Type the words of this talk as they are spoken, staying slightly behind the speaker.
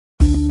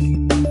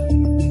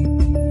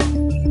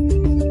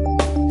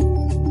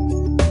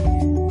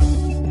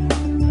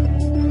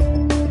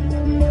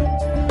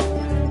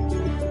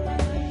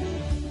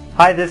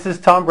Hi, this is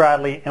Tom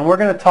Bradley, and we're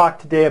going to talk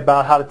today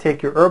about how to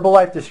take your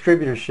Herbalife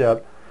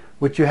distributorship,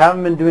 which you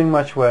haven't been doing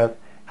much with,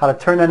 how to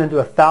turn that into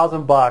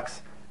 $1,000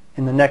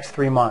 in the next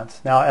 3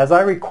 months. Now, as I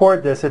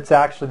record this, it's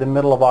actually the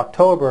middle of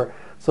October,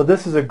 so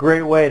this is a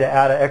great way to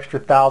add an extra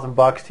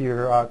 $1,000 to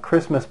your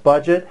Christmas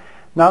budget.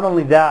 Not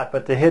only that,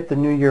 but to hit the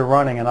new year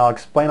running, and I'll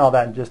explain all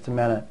that in just a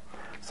minute.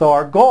 So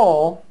our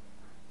goal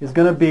is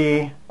going to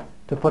be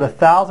to put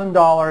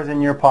 $1,000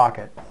 in your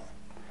pocket.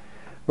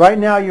 Right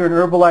now you're an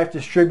Herbalife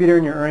distributor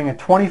and you're earning a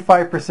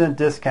 25%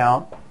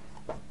 discount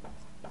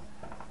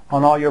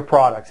on all your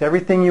products.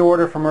 Everything you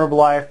order from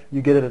Herbalife,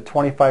 you get it at a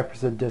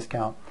 25%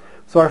 discount.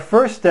 So our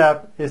first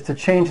step is to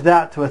change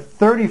that to a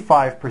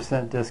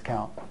 35%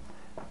 discount.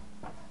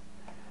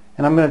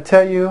 And I'm going to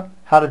tell you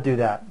how to do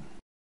that.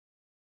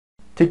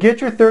 To get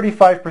your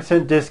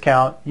 35%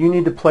 discount, you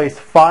need to place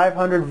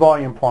 500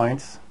 volume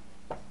points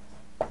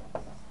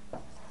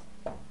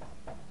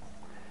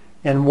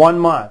in 1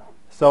 month.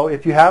 So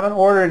if you haven't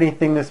ordered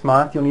anything this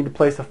month, you'll need to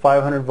place a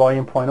 500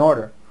 volume point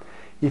order.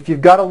 If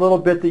you've got a little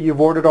bit that you've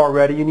ordered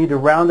already, you need to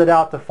round it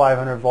out to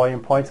 500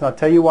 volume points. And I'll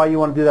tell you why you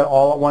want to do that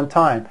all at one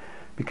time.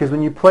 Because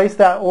when you place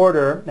that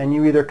order and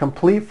you either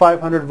complete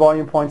 500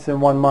 volume points in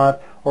 1 month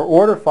or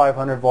order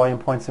 500 volume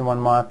points in 1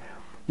 month,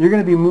 you're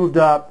going to be moved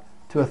up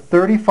to a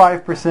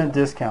 35%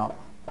 discount.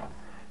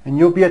 And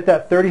you'll be at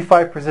that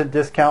 35%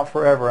 discount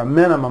forever, a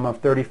minimum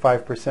of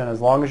 35%,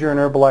 as long as you're an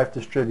Herbalife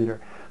distributor.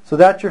 So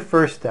that's your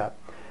first step.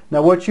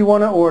 Now what you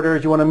want to order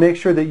is you want to make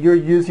sure that you're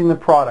using the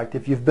product.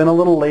 If you've been a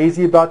little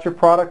lazy about your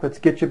product, let's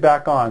get you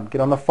back on. Get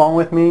on the phone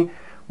with me.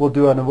 We'll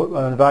do an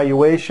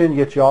evaluation,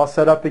 get you all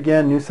set up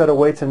again, new set of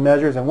weights and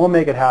measures, and we'll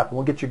make it happen.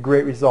 We'll get you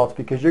great results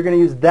because you're going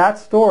to use that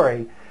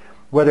story,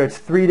 whether it's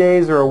 3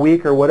 days or a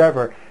week or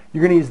whatever,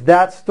 you're going to use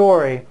that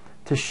story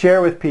to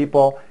share with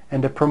people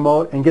and to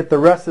promote and get the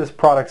rest of this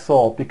product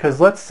sold.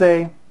 Because let's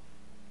say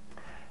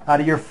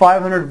out of your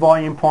 500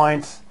 volume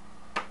points,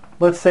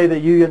 let's say that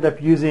you end up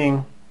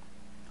using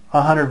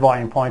 100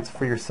 volume points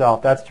for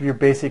yourself. That's your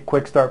basic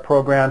quick start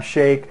program,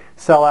 shake,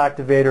 cell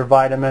activator,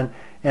 vitamin,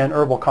 and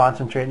herbal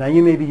concentrate. Now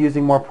you may be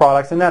using more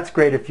products, and that's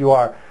great if you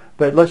are,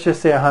 but let's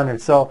just say 100.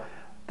 So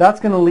that's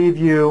going to leave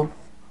you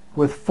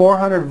with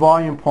 400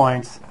 volume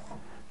points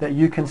that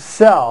you can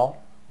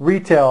sell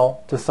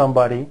retail to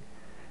somebody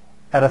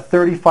at a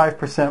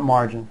 35%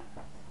 margin.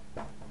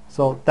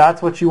 So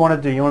that's what you want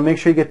to do. You want to make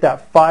sure you get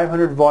that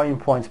 500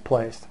 volume points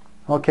placed.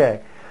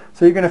 Okay,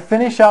 so you're going to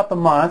finish out the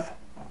month.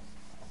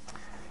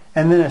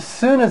 And then as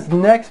soon as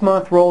next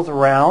month rolls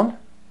around,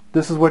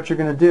 this is what you're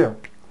going to do.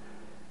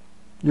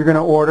 You're going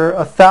to order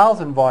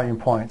 1,000 volume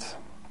points.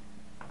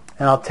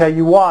 And I'll tell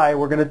you why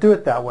we're going to do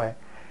it that way.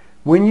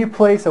 When you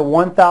place a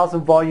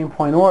 1,000 volume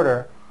point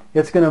order,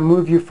 it's going to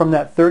move you from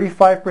that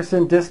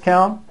 35%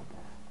 discount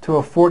to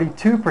a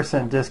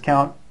 42%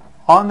 discount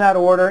on that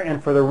order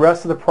and for the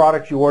rest of the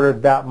products you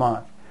ordered that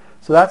month.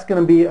 So that's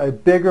going to be a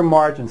bigger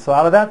margin. So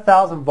out of that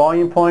 1,000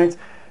 volume points,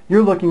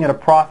 you're looking at a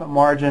profit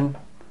margin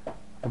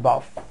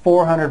about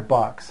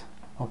 $400.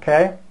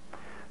 Okay?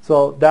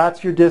 So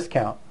that's your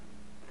discount.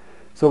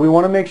 So we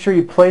want to make sure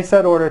you place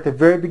that order at the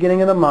very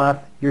beginning of the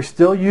month. You're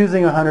still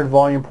using 100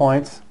 volume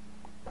points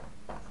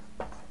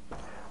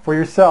for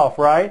yourself,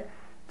 right?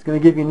 It's going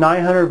to give you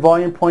 900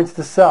 volume points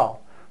to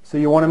sell. So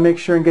you want to make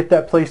sure and get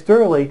that placed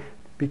early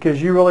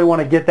because you really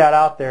want to get that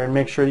out there and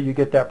make sure that you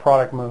get that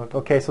product moved.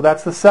 Okay, so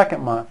that's the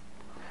second month.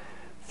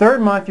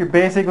 Third month, you're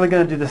basically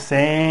going to do the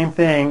same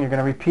thing. You're going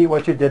to repeat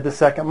what you did the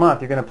second month.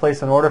 You're going to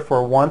place an order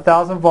for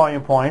 1,000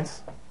 volume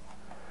points.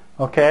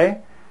 Okay?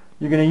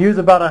 You're going to use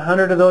about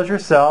 100 of those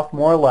yourself,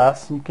 more or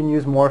less. You can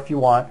use more if you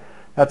want.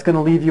 That's going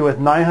to leave you with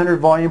 900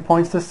 volume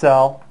points to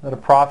sell at a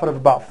profit of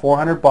about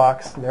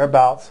 $400,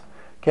 thereabouts.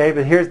 Okay,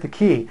 but here's the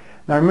key.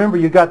 Now remember,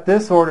 you got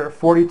this order at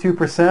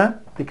 42%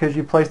 because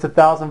you placed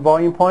 1,000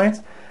 volume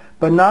points.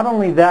 But not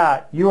only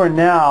that, you are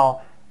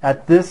now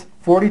at this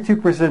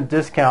 42%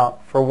 discount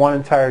for one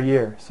entire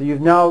year. So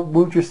you've now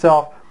moved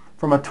yourself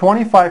from a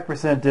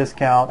 25%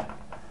 discount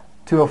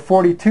to a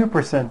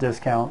 42%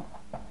 discount.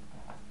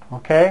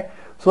 Okay?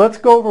 So let's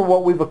go over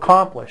what we've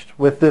accomplished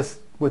with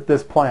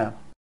this plan.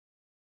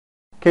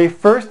 Okay,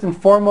 first and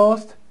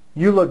foremost,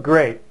 you look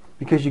great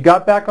because you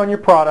got back on your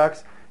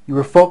products, you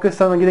were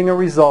focused on getting a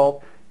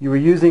result, you were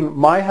using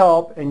my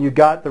help, and you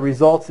got the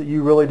results that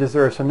you really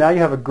deserve. So now you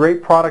have a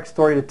great product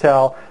story to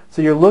tell.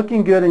 So you're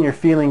looking good and you're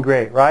feeling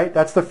great, right?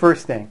 That's the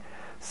first thing.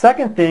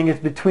 Second thing is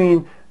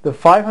between the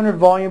 500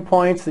 volume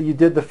points that you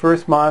did the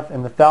first month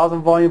and the 1,000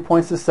 volume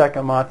points the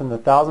second month and the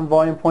 1,000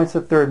 volume points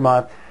the third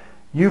month,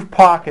 you've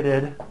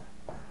pocketed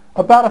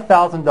about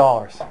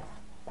 $1,000.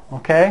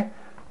 Okay?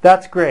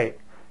 That's great.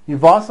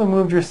 You've also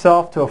moved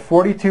yourself to a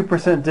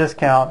 42%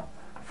 discount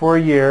for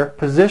a year,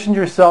 positioned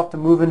yourself to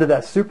move into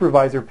that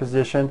supervisor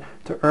position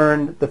to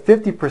earn the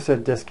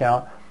 50%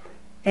 discount,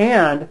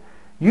 and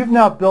you've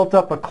now built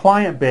up a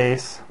client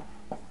base,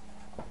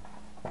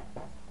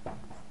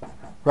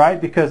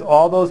 right? Because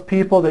all those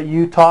people that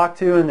you talk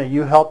to and that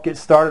you help get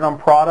started on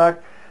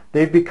product,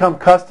 they've become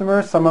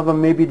customers. Some of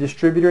them may be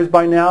distributors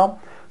by now.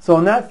 So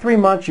in that 3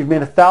 months, you've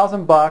made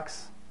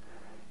 $1,000.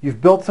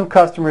 You've built some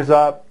customers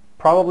up,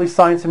 probably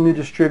signed some new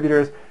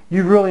distributors.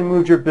 You've really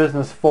moved your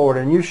business forward,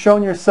 and you've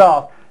shown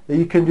yourself that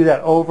you can do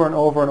that over and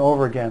over and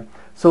over again.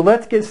 So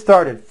let's get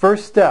started.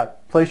 First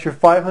step, place your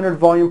 500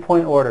 volume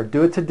point order.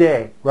 Do it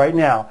today, right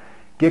now.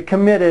 Get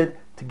committed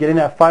to getting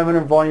that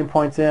 500 volume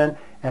points in,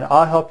 and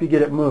I'll help you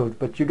get it moved.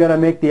 But you've got to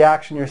make the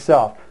action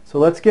yourself. So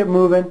let's get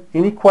moving.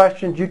 Any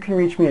questions, you can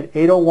reach me at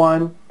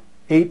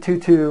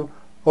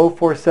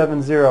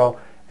 801-822-0470,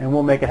 and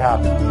we'll make it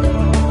happen.